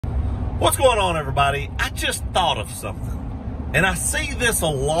What's going on, everybody? I just thought of something, and I see this a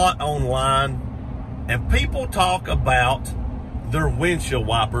lot online, and people talk about their windshield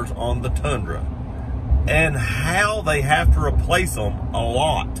wipers on the Tundra and how they have to replace them a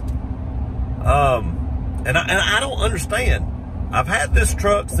lot. And I don't understand. I've had this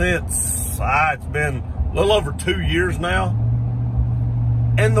truck since it's been a little over 2 years now,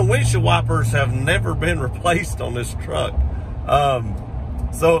 and the windshield wipers have never been replaced on this truck.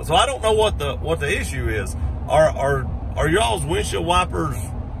 So I don't know what the issue is. Are y'all's windshield wipers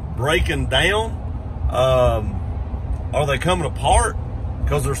breaking down? Are they coming apart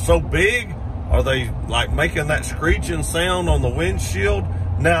because they're so big? Are they like making that screeching sound on the windshield?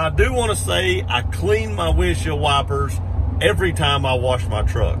 Now, I do want to say I clean my windshield wipers every time I wash my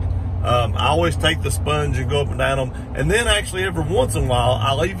truck. I always take the sponge and go up and down them. And then actually every once in a while,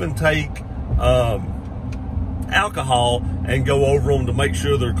 I'll even take alcohol and go over them to make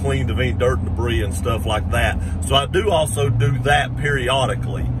sure they're clean of any dirt and debris and stuff like that. So I do also do that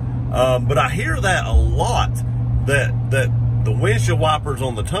periodically. But I hear that a lot, that the windshield wipers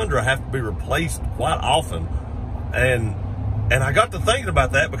on the Tundra have to be replaced quite often. And I got to thinking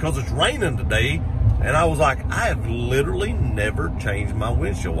about that because it's raining today, and I was like, I have literally never changed my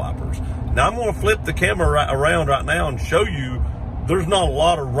windshield wipers. Now I'm going to flip the camera around right now and show you there's not a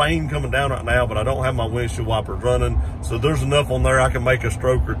lot of rain coming down right now, but I don't have my windshield wipers running, so there's enough on there I can make a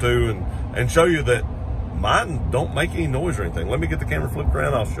stroke or two and show you that mine don't make any noise or anything. Let me get the camera flipped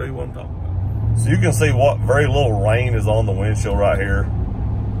around, I'll show you what I'm talking about. So you can see what very little rain is on the windshield right here.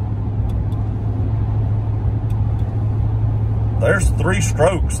 There's 3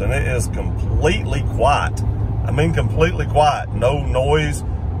 strokes and it is completely quiet. I mean completely quiet. No noise,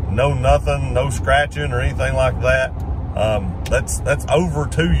 no nothing, no scratching or anything like that. That's over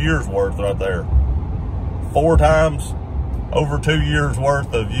 2 years worth right there. 4 times over 2 years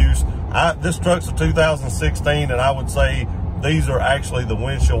worth of use. This truck's a 2016, and I would say these are actually the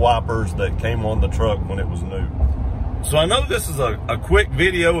windshield wipers that came on the truck when it was new. So I know this is a quick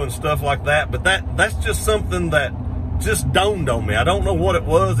video and stuff like that, but that's just something that just dawned on me. I don't know what it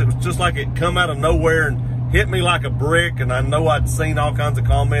was. It was just like it come out of nowhere and hit me like a brick, and I know I'd seen all kinds of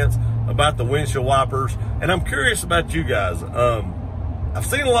comments about the windshield wipers, and I'm curious about you guys. I've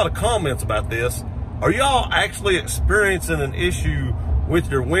seen a lot of comments about this. Are y'all actually experiencing an issue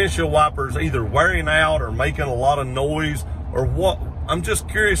with your windshield wipers either wearing out or making a lot of noise, or what? I'm just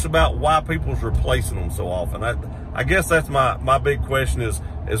curious about why people's replacing them so often. I guess that's my big question is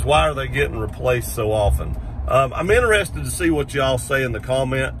why are they getting replaced so often? I'm interested to see what y'all say in the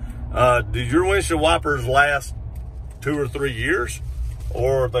comment. Did your windshield wipers last 2 or 3 years?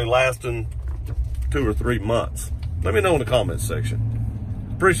 Or are they lasting 2 or 3 months? Let me know in the comments section.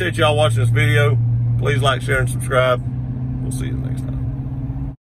 Appreciate y'all watching this video. Please like, share, and subscribe. We'll see you next time.